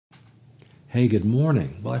Hey, good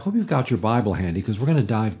morning. Well, I hope you've got your Bible handy because we're going to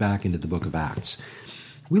dive back into the book of Acts.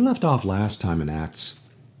 We left off last time in Acts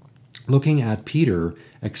looking at Peter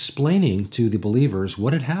explaining to the believers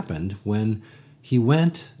what had happened when he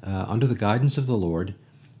went under the guidance of the Lord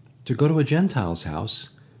to go to a Gentile's house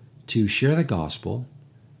to share the gospel,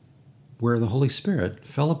 where the Holy Spirit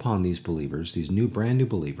fell upon these believers, these brand new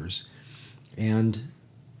believers, and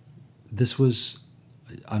this was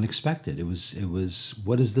unexpected. It was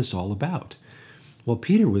what is this all about? Well,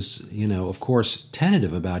 Peter was, of course,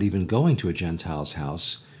 tentative about even going to a Gentile's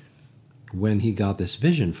house when he got this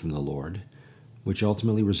vision from the Lord, which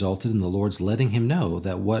ultimately resulted in the Lord's letting him know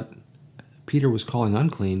that what Peter was calling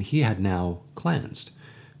unclean, he had now cleansed.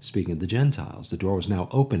 Speaking of the Gentiles, the door was now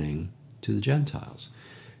opening to the Gentiles.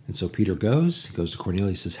 And so Peter goes to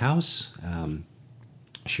Cornelius' house,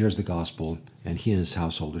 shares the gospel, and he and his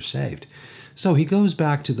household are saved. So he goes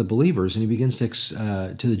back to the believers, and he begins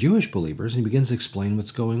to the Jewish believers, and he begins to explain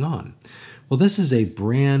what's going on. Well, this is a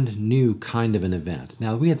brand new kind of an event.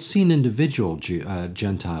 Now, we had seen individual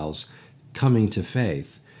Gentiles coming to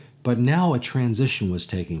faith, but now a transition was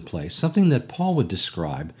taking place, something that Paul would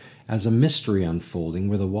describe as a mystery unfolding,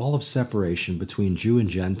 where the wall of separation between Jew and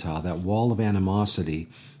Gentile, that wall of animosity,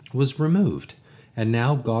 was removed. And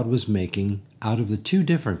now God was making, out of the two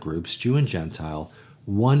different groups, Jew and Gentile,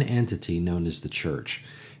 one entity known as the church.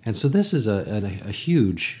 And so this is a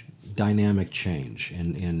huge dynamic change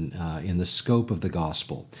in the scope of the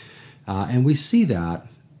gospel. And we see that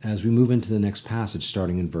as we move into the next passage,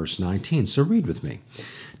 starting in verse 19. So read with me.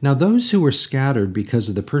 Now those who were scattered because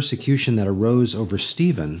of the persecution that arose over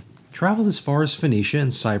Stephen traveled as far as Phoenicia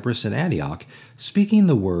and Cyprus and Antioch, speaking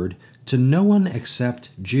the word to no one except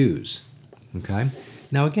Jews. Okay?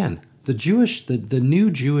 Now again, the new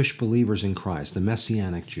Jewish believers in Christ, the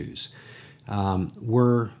Messianic Jews,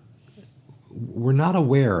 were not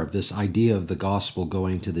aware of this idea of the gospel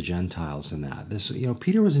going to the Gentiles and that.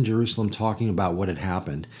 Peter was in Jerusalem talking about what had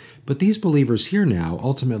happened, but these believers here now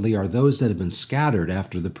ultimately are those that have been scattered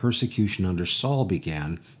after the persecution under Saul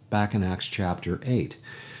began back in Acts chapter 8.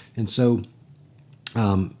 And so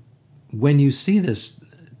when you see this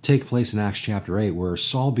take place in Acts chapter 8, where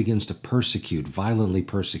Saul begins to violently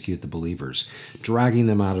persecute the believers, dragging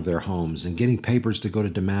them out of their homes and getting papers to go to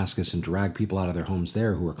Damascus and drag people out of their homes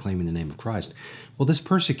there who are claiming the name of Christ. Well, this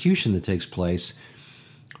persecution that takes place,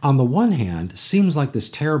 on the one hand, seems like this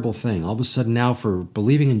terrible thing. All of a sudden now, for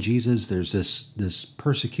believing in Jesus, there's this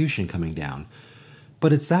persecution coming down.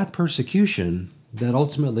 But it's that persecution that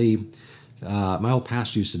ultimately, my old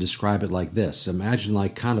pastor used to describe it like this. Imagine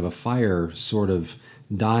like kind of a fire sort of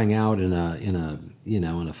dying out in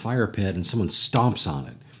a fire pit, and someone stomps on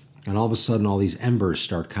it, and all of a sudden all these embers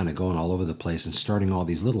start kind of going all over the place and starting all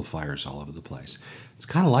these little fires all over the place. It's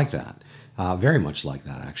kind of like that, very much like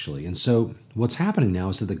that actually. And so what's happening now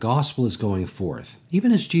is that the gospel is going forth,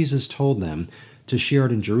 even as Jesus told them to share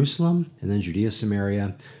it in Jerusalem and then Judea,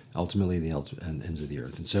 Samaria, ultimately the ends of the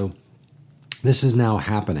earth. And so this is now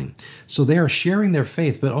happening. So they are sharing their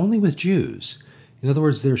faith, but only with Jews. In other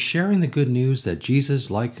words, they're sharing the good news that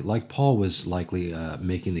Jesus, like Paul was likely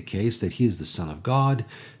making the case, that he is the Son of God,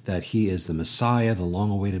 that he is the Messiah, the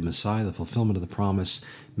long-awaited Messiah, the fulfillment of the promise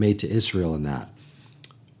made to Israel in that.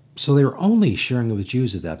 So they were only sharing it with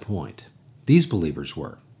Jews at that point. These believers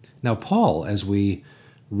were. Now Paul, as we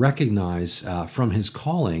recognize from his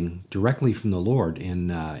calling directly from the Lord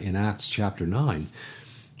in Acts chapter 9,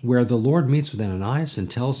 where the Lord meets with Ananias and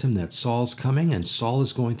tells him that Saul's coming, and Saul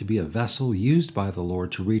is going to be a vessel used by the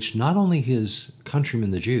Lord to reach not only his countrymen,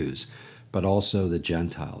 the Jews, but also the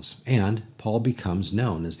Gentiles. And Paul becomes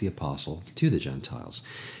known as the apostle to the Gentiles.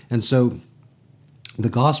 And so the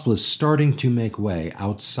gospel is starting to make way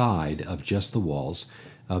outside of just the walls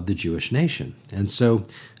of the Jewish nation. And so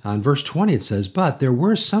in verse 20 it says, "But there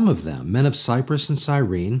were some of them, men of Cyprus and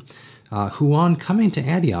Cyrene, who on coming to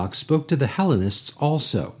Antioch spoke to the Hellenists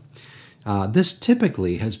also." This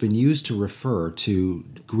typically has been used to refer to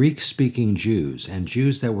Greek-speaking Jews and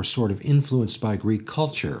Jews that were sort of influenced by Greek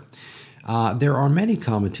culture. There are many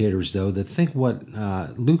commentators, though, that think what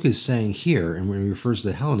Luke is saying here, and when he refers to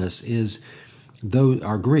the Hellenists, is those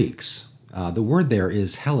are Greeks. The word there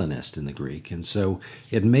is Hellenist in the Greek, and so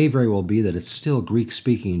it may very well be that it's still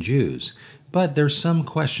Greek-speaking Jews. But there's some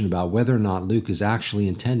question about whether or not Luke is actually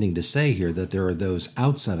intending to say here that there are those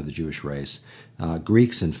outside of the Jewish race,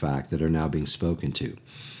 Greeks in fact, that are now being spoken to,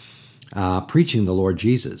 preaching the Lord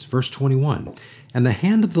Jesus. Verse 21, "And the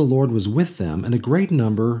hand of the Lord was with them, and a great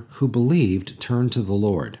number who believed turned to the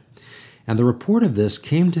Lord. And the report of this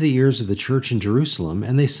came to the ears of the church in Jerusalem,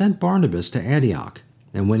 and they sent Barnabas to Antioch.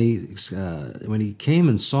 And when he came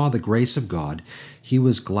and saw the grace of God, he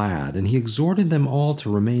was glad, and he exhorted them all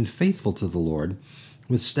to remain faithful to the Lord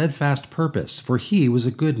with steadfast purpose. For he was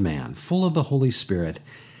a good man, full of the Holy Spirit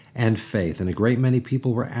and faith, and a great many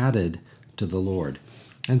people were added to the Lord.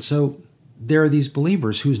 And so there are these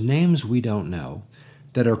believers whose names we don't know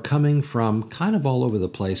that are coming from kind of all over the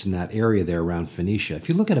place in that area there around Phoenicia. If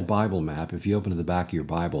you look at a Bible map, if you open to the back of your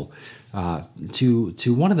Bible, to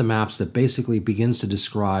one of the maps that basically begins to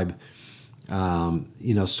describe,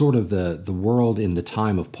 sort of the world in the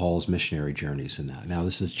time of Paul's missionary journeys in that. Now,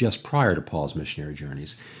 this is just prior to Paul's missionary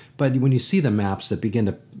journeys. But when you see the maps that begin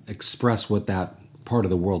to express what that part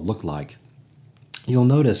of the world looked like, you'll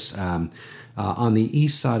notice on the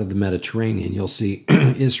east side of the Mediterranean, you'll see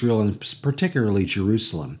Israel and particularly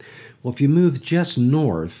Jerusalem. Well, if you move just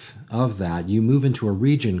north of that, you move into a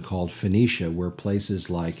region called Phoenicia, where places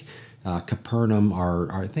like Capernaum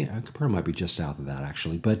I think Capernaum might be just south of that,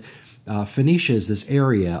 actually. But Phoenicia is this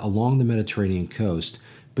area along the Mediterranean coast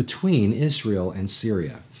between Israel and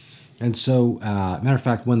Syria. And so, matter of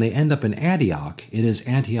fact, when they end up in Antioch, it is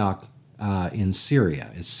Antioch in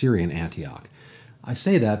Syria. It's Syrian Antioch. I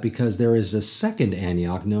say that because there is a second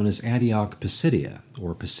Antioch known as Antioch Pisidia,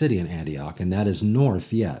 or Pisidian Antioch, and that is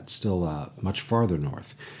north yet, still much farther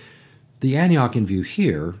north. The Antioch in view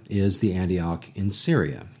here is the Antioch in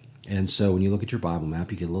Syria. And so when you look at your Bible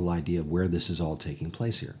map, you get a little idea of where this is all taking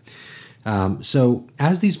place here. So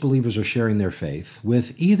as these believers are sharing their faith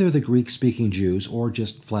with either the Greek-speaking Jews or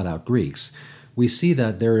just flat-out Greeks, we see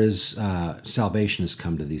that there is salvation has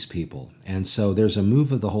come to these people. And so there's a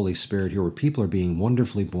move of the Holy Spirit here where people are being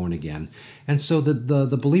wonderfully born again. And so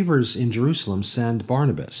the believers in Jerusalem send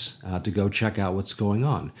Barnabas to go check out what's going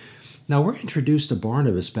on. Now, we're introduced to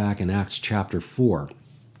Barnabas back in Acts chapter 4.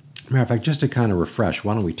 Matter of fact, just to kind of refresh,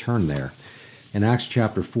 why don't we turn there? In Acts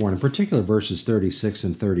chapter 4, and in particular verses 36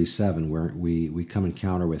 and 37, where we come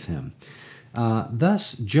encounter with him.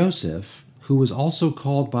 Thus Joseph, who was also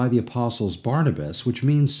called by the apostles Barnabas, which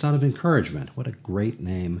means son of encouragement. What a great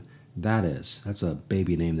name that is. That's a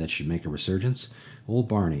baby name that should make a resurgence. Old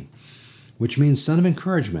Barney. Which means son of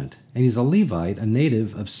encouragement. And he's a Levite, a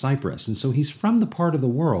native of Cyprus. And so he's from the part of the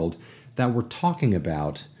world that we're talking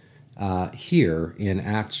about here in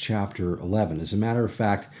Acts chapter 11. As a matter of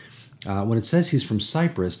fact, when it says he's from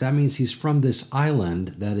Cyprus, that means he's from this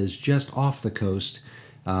island that is just off the coast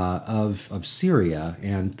of Syria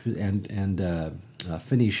and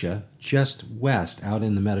Phoenicia, just west out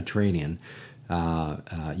in the Mediterranean.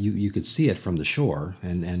 You could see it from the shore,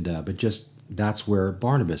 but just that's where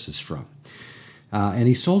Barnabas is from. And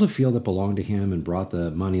he sold a field that belonged to him and brought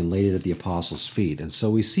the money and laid it at the apostles' feet. And so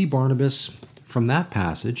we see Barnabas from that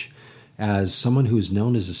passage as someone who is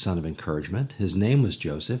known as a son of encouragement. His name was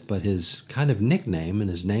Joseph, but his kind of nickname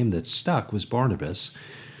and his name that stuck was Barnabas.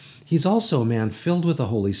 He's also a man filled with the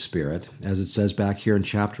Holy Spirit, as it says back here in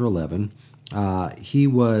chapter 11. He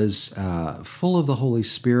was full of the Holy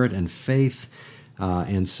Spirit and faith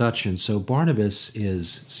and such. And so Barnabas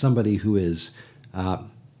is somebody who is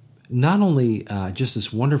not only just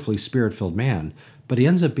this wonderfully Spirit-filled man, but he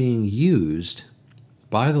ends up being used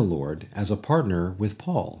by the Lord as a partner with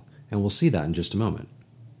Paul. And we'll see that in just a moment.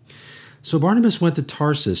 So Barnabas went to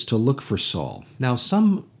Tarsus to look for Saul. Now,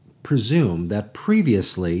 some presume that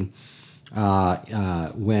previously,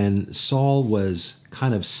 when Saul was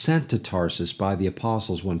kind of sent to Tarsus by the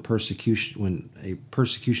apostles when a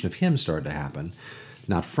persecution of him started to happen,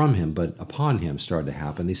 not from him, but upon him started to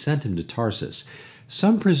happen, they sent him to Tarsus.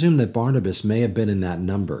 Some presume that Barnabas may have been in that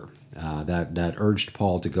number that urged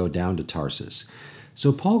Paul to go down to Tarsus.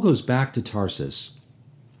 So Paul goes back to Tarsus,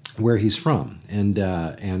 where he's from, and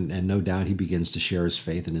no doubt he begins to share his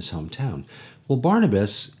faith in his hometown. Well,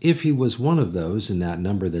 Barnabas, if he was one of those in that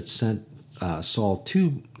number that sent Saul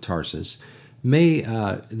to Tarsus,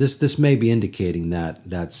 this may be indicating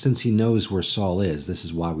that since he knows where Saul is, this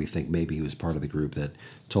is why we think maybe he was part of the group that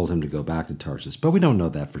told him to go back to Tarsus. But we don't know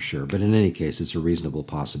that for sure. But in any case, it's a reasonable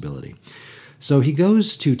possibility. So he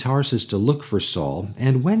goes to Tarsus to look for Saul,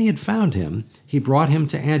 and when he had found him, he brought him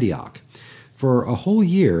to Antioch. For a whole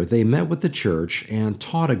year they met with the church and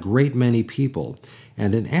taught a great many people.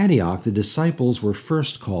 And in Antioch the disciples were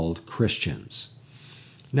first called Christians.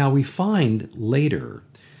 Now we find later,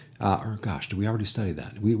 did we already study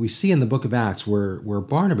that? We see in the book of Acts where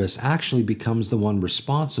Barnabas actually becomes the one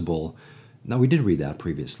responsible. Now we did read that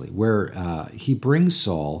previously, where he brings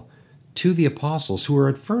Saul to the apostles who are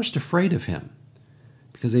at first afraid of him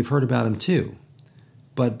because they've heard about him too.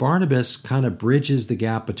 But Barnabas kind of bridges the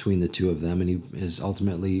gap between the two of them, and he is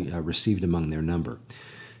ultimately received among their number.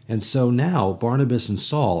 And so now Barnabas and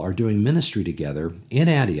Saul are doing ministry together in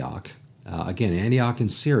Antioch, again, Antioch in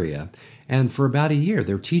Syria. And for about a year,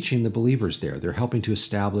 they're teaching the believers there. They're helping to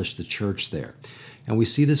establish the church there. And we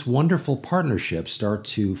see this wonderful partnership start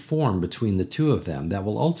to form between the two of them that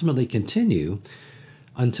will ultimately continue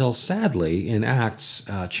until, sadly, in Acts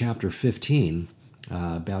chapter 15,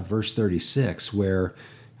 about verse 36, where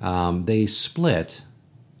they split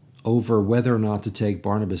over whether or not to take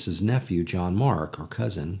Barnabas' nephew, John Mark, or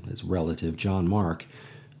cousin, his relative, John Mark,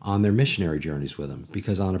 on their missionary journeys with him.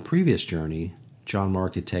 Because on a previous journey, John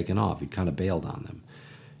Mark had taken off. He'd kind of bailed on them.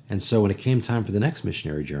 And so when it came time for the next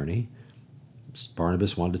missionary journey,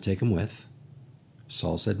 Barnabas wanted to take him with.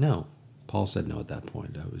 Saul said no. Paul said no at that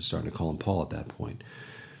point. I was starting to call him Paul at that point.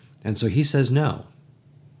 And so he says no.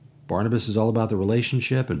 Barnabas is all about the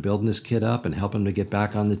relationship and building this kid up and helping him to get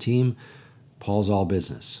back on the team. Paul's all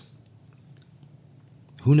business.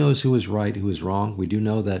 Who knows who is right, who is wrong? We do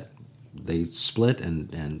know that they split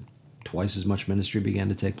and twice as much ministry began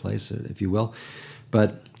to take place, if you will.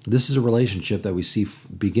 But this is a relationship that we see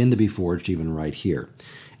begin to be forged even right here.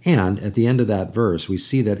 And at the end of that verse, we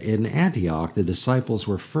see that in Antioch, the disciples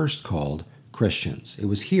were first called Christians. It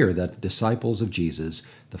was here that disciples of Jesus,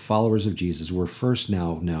 the followers of Jesus, were first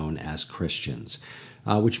now known as Christians,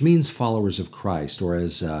 which means followers of Christ, or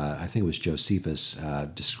as I think it was Josephus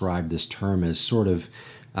described this term as sort of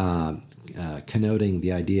connoting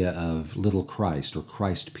the idea of little Christ or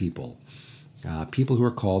Christ people, people who are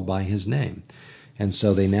called by his name. And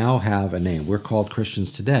so they now have a name. We're called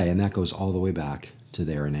Christians today, and that goes all the way back to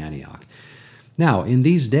there in Antioch. Now, in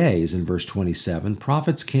these days, in verse 27,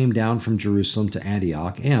 prophets came down from Jerusalem to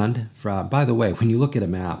Antioch. And, by the way, when you look at a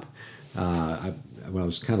map, when I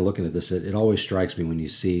was kind of looking at this, it always strikes me when you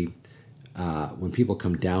see when people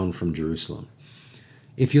come down from Jerusalem.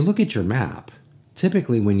 If you look at your map,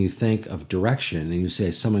 typically when you think of direction and you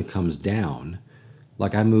say someone comes down,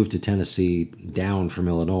 like I moved to Tennessee down from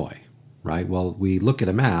Illinois, right? Well, we look at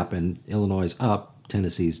a map and Illinois is up,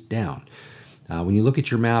 Tennessee's down. When you look at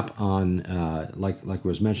your map on, like I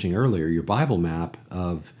was mentioning earlier, your Bible map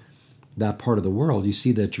of that part of the world, you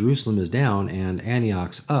see that Jerusalem is down and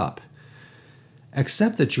Antioch's up.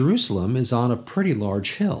 Except that Jerusalem is on a pretty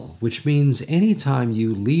large hill, which means anytime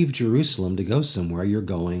you leave Jerusalem to go somewhere, you're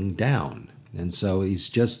going down. And so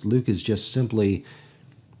Luke is just simply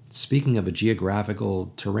speaking of a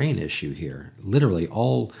geographical terrain issue here. Literally,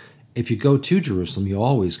 if you go to Jerusalem, you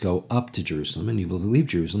always go up to Jerusalem, and you leave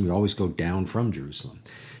Jerusalem, you always go down from Jerusalem.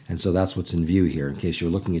 And so that's what's in view here, in case you're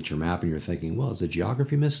looking at your map and you're thinking, well, is the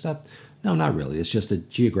geography mixed up? No, not really. It's just that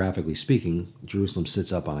geographically speaking, Jerusalem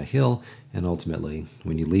sits up on a hill, and ultimately,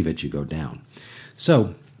 when you leave it, you go down.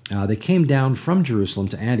 So they came down from Jerusalem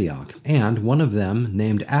to Antioch, and one of them,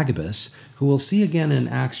 named Agabus, who we'll see again in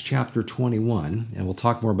Acts chapter 21, and we'll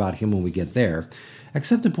talk more about him when we get there,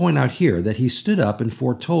 except to point out here that he stood up and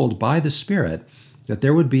foretold by the Spirit that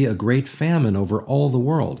there would be a great famine over all the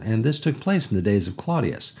world, and this took place in the days of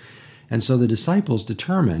Claudius. And so the disciples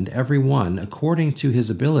determined, every one according to his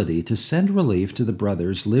ability, to send relief to the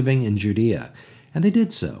brothers living in Judea. And they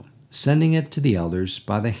did so, sending it to the elders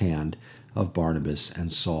by the hand of Barnabas and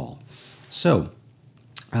Saul. So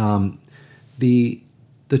the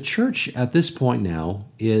church at this point now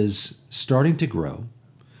is starting to grow.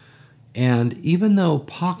 And even though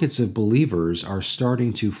pockets of believers are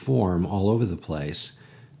starting to form all over the place,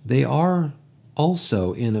 they are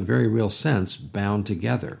also, in a very real sense, bound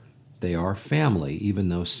together. They are family, even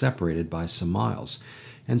though separated by some miles.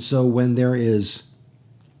 And so when there is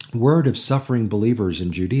word of suffering believers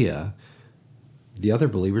in Judea, the other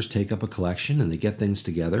believers take up a collection and they get things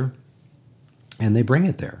together and they bring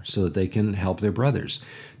it there so that they can help their brothers.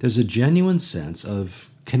 There's a genuine sense of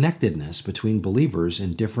connectedness between believers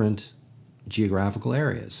in different geographical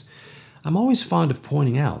areas. I'm always fond of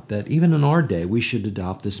pointing out that even in our day, we should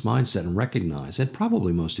adopt this mindset and recognize, and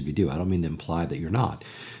probably most of you do, I don't mean to imply that you're not,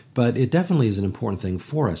 but it definitely is an important thing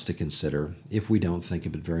for us to consider if we don't think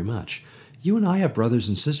of it very much. You and I have brothers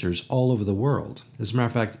and sisters all over the world. As a matter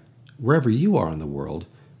of fact, wherever you are in the world,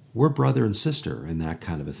 we're brother and sister in that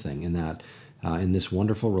kind of a thing, in this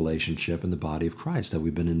wonderful relationship in the body of Christ that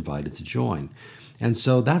we've been invited to join. And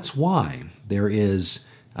so that's why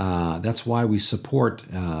that's why we support,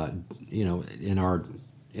 in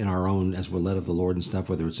our own, as we're led of the Lord and stuff,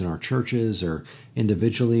 whether it's in our churches or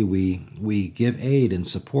individually, we give aid and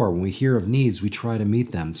support. When we hear of needs, we try to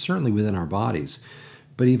meet them, certainly within our bodies,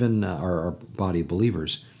 but even our body of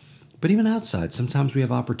believers. But even outside, sometimes we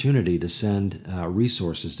have opportunity to send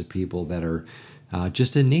resources to people that are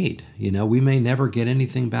just in need. We may never get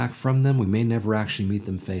anything back from them. We may never actually meet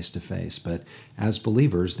them face to face. But as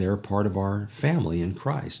believers, they're part of our family in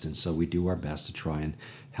Christ. And so we do our best to try and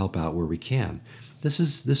help out where we can.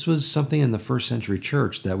 this was something in the first century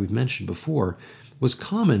church that we've mentioned before was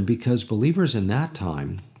common because believers in that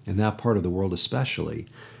time, in that part of the world especially,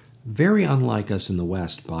 very unlike us in the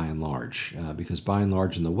West by and large, because by and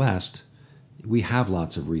large in the West, we have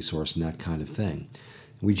lots of resource and that kind of thing.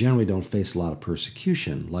 We generally don't face a lot of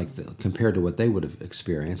persecution compared to what they would have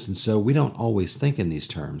experienced, and so we don't always think in these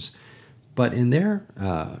terms. But in their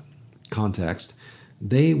context,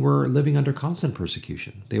 they were living under constant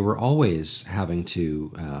persecution. They were always having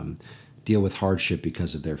to deal with hardship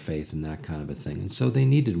because of their faith and that kind of a thing. And so they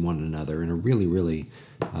needed one another in a really, really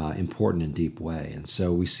important and deep way. And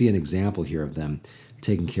so we see an example here of them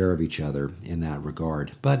taking care of each other in that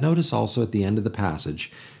regard. But notice also at the end of the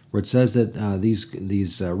passage where it says that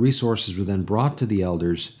these resources were then brought to the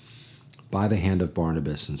elders by the hand of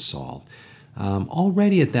Barnabas and Saul.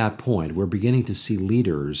 Already at that point, we're beginning to see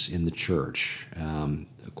leaders in the church.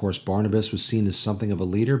 Of course, Barnabas was seen as something of a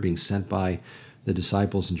leader, being sent by the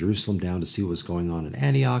disciples in Jerusalem down to see what was going on in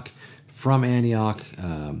Antioch. From Antioch,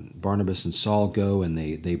 Barnabas and Saul go and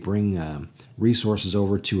they bring resources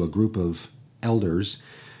over to a group of elders,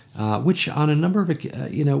 which on a number of,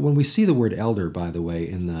 when we see the word elder, by the way,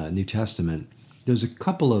 in the New Testament, there's a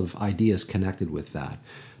couple of ideas connected with that.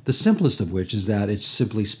 The simplest of which is that it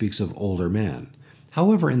simply speaks of older men.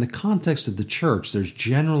 However, in the context of the church, there's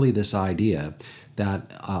generally this idea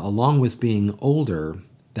that along with being older,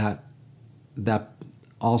 that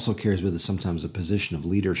also carries with it sometimes a position of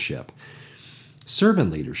leadership.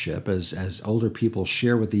 Servant leadership, as older people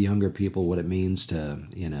share with the younger people what it means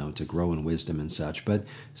to grow in wisdom and such. But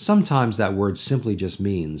sometimes that word simply just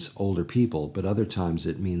means older people, but other times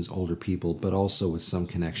it means older people, but also with some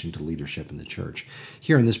connection to leadership in the church.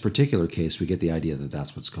 Here in this particular case, we get the idea that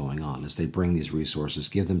that's what's going on, as they bring these resources,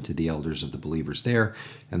 give them to the elders of the believers there,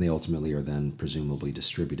 and they ultimately are then presumably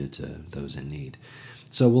distributed to those in need.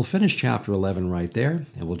 So we'll finish chapter 11 right there,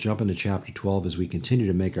 and we'll jump into chapter 12 as we continue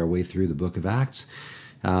to make our way through the book of Acts.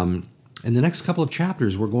 In the next couple of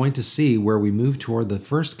chapters, we're going to see where we move toward the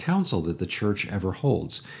first council that the church ever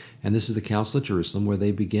holds. And this is the Council at Jerusalem, where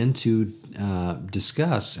they begin to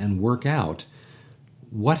discuss and work out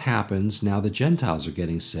what happens now that Gentiles are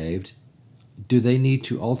getting saved. Do they need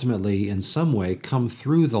to ultimately, in some way, come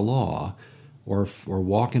through the law or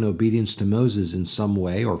walk in obedience to Moses in some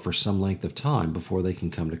way or for some length of time before they can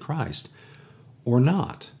come to Christ, or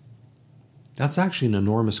not? That's actually an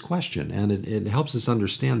enormous question, and it helps us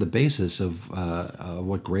understand the basis of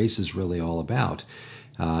what grace is really all about.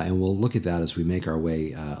 And we'll look at that as we make our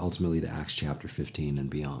way ultimately to Acts chapter 15 and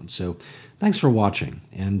beyond. So thanks for watching,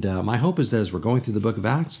 and my hope is that as we're going through the book of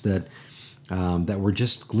Acts that we're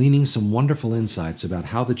just gleaning some wonderful insights about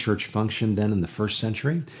how the church functioned then in the first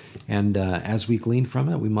century. And as we glean from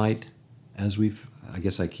it, we might, I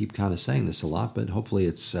guess I keep kind of saying this a lot, but hopefully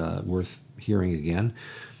it's worth hearing again,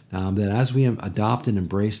 that as we adopt and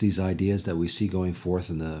embrace these ideas that we see going forth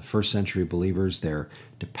in the first century believers, their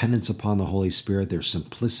dependence upon the Holy Spirit, their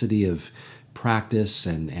simplicity of practice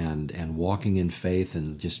and walking in faith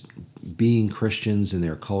and just being Christians in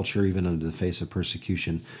their culture, even under the face of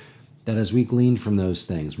persecution, that as we glean from those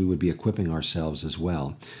things, we would be equipping ourselves as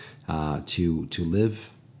well to live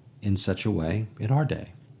in such a way in our day.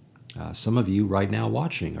 Some of you right now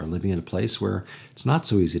watching are living in a place where it's not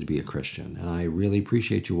so easy to be a Christian, and I really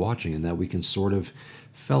appreciate you watching and that we can sort of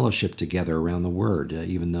fellowship together around the Word,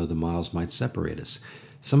 even though the miles might separate us.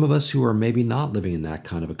 Some of us who are maybe not living in that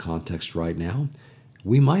kind of a context right now,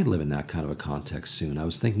 we might live in that kind of a context soon. I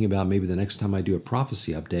was thinking about maybe the next time I do a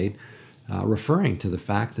prophecy update, referring to the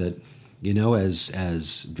fact that,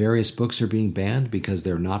 as various books are being banned because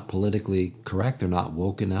they're not politically correct, they're not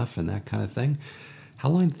woke enough and that kind of thing, how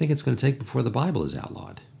long do you think it's going to take before the Bible is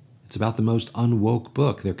outlawed? It's about the most unwoke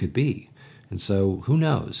book there could be. And so who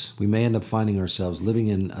knows? We may end up finding ourselves living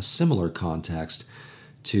in a similar context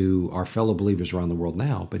to our fellow believers around the world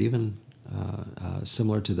now, but even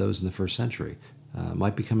similar to those in the first century.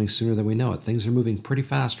 Might be coming sooner than we know it. Things are moving pretty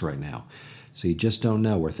fast right now. So you just don't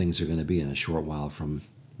know where things are going to be in a short while from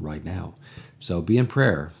right now. So be in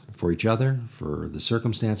prayer for each other, for the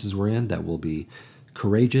circumstances we're in, that we'll be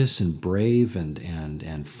courageous and brave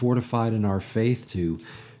and fortified in our faith to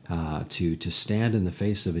stand in the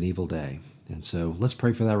face of an evil day. And so let's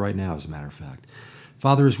pray for that right now, as a matter of fact.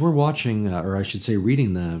 Father, as we're watching, or I should say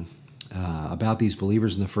reading about these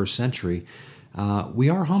believers in the first century, we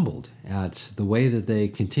are humbled at the way that they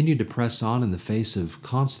continue to press on in the face of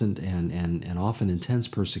constant and often intense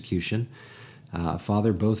persecution.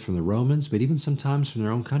 Father, both from the Romans, but even sometimes from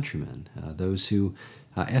their own countrymen, those who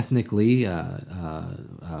ethnically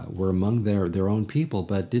were among their own people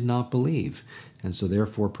but did not believe, and so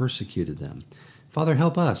therefore persecuted them. Father,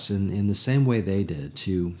 help us in the same way they did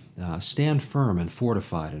to stand firm and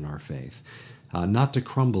fortified in our faith, not to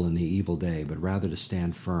crumble in the evil day, but rather to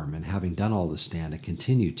stand firm, and having done all to stand, to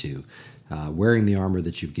continue to, wearing the armor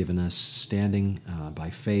that you've given us, standing by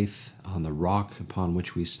faith on the rock upon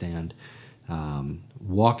which we stand,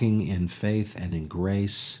 walking in faith and in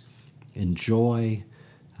grace, in joy,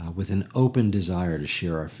 with an open desire to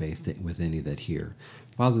share our faith with any that hear.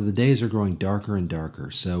 Father, the days are growing darker and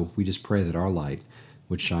darker, so we just pray that our light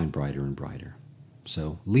would shine brighter and brighter.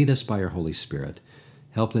 So lead us by your Holy Spirit.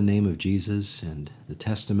 Help the name of Jesus and the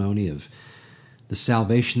testimony of the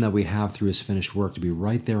salvation that we have through his finished work to be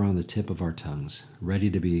right there on the tip of our tongues, ready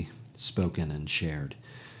to be spoken and shared.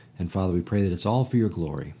 And Father, we pray that it's all for your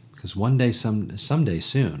glory, because one day, someday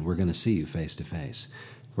soon, we're going to see you face to face.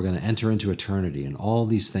 We're going to enter into eternity, and all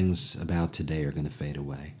these things about today are going to fade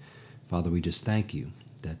away. Father, we just thank you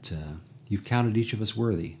that you've counted each of us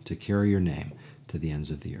worthy to carry your name to the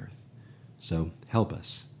ends of the earth. So help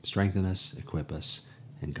us, strengthen us, equip us,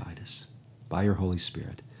 and guide us by your Holy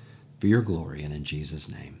Spirit, for your glory, and in Jesus'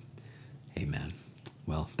 name. Amen.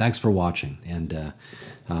 Well, thanks for watching, and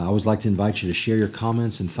I always like to invite you to share your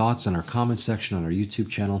comments and thoughts in our comments section on our YouTube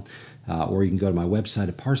channel, or you can go to my website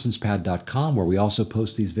at parsonspad.com, where we also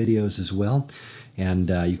post these videos as well, and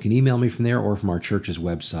you can email me from there or from our church's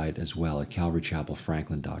website as well at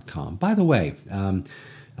calvarychapelfranklin.com. By the way,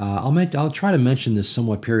 I'll try to mention this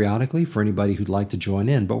somewhat periodically for anybody who'd like to join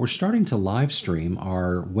in, but we're starting to live stream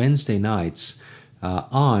our Wednesday nights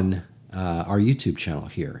on our YouTube channel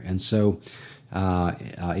here. And so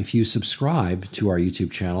if you subscribe to our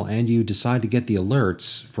YouTube channel and you decide to get the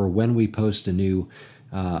alerts for when we post a new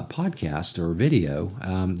podcast or video,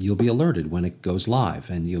 you'll be alerted when it goes live,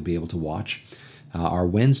 and you'll be able to watch. Our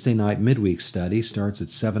Wednesday night midweek study starts at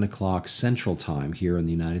 7 o'clock Central Time here in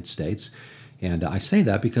the United States. And I say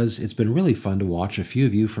that because it's been really fun to watch a few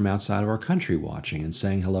of you from outside of our country watching and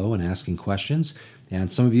saying hello and asking questions.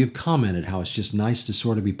 And some of you have commented how it's just nice to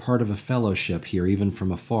sort of be part of a fellowship here, even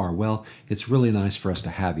from afar. Well, it's really nice for us to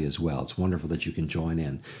have you as well. It's wonderful that you can join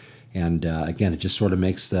in. And again, it just sort of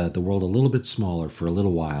makes the world a little bit smaller for a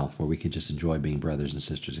little while, where we can just enjoy being brothers and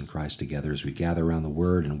sisters in Christ together as we gather around the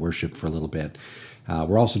Word and worship for a little bit.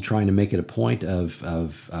 We're also trying to make it a point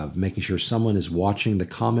of making sure someone is watching the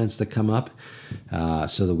comments that come up,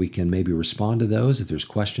 so that we can maybe respond to those if there's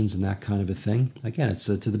questions and that kind of a thing. Again, it's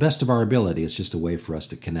to the best of our ability. It's just a way for us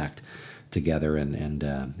to connect together and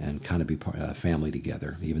kind of be family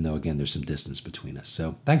together, even though, again, there's some distance between us.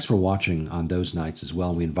 So thanks for watching on those nights as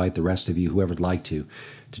well. We invite the rest of you, whoever would like to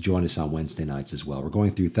join us on Wednesday nights as well. We're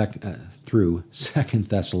going through 2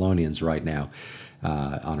 Thessalonians right now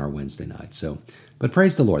on our Wednesday night. But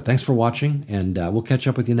praise the Lord. Thanks for watching, and we'll catch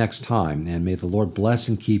up with you next time. And may the Lord bless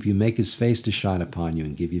and keep you, make his face to shine upon you,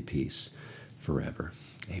 and give you peace forever.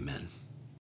 Amen.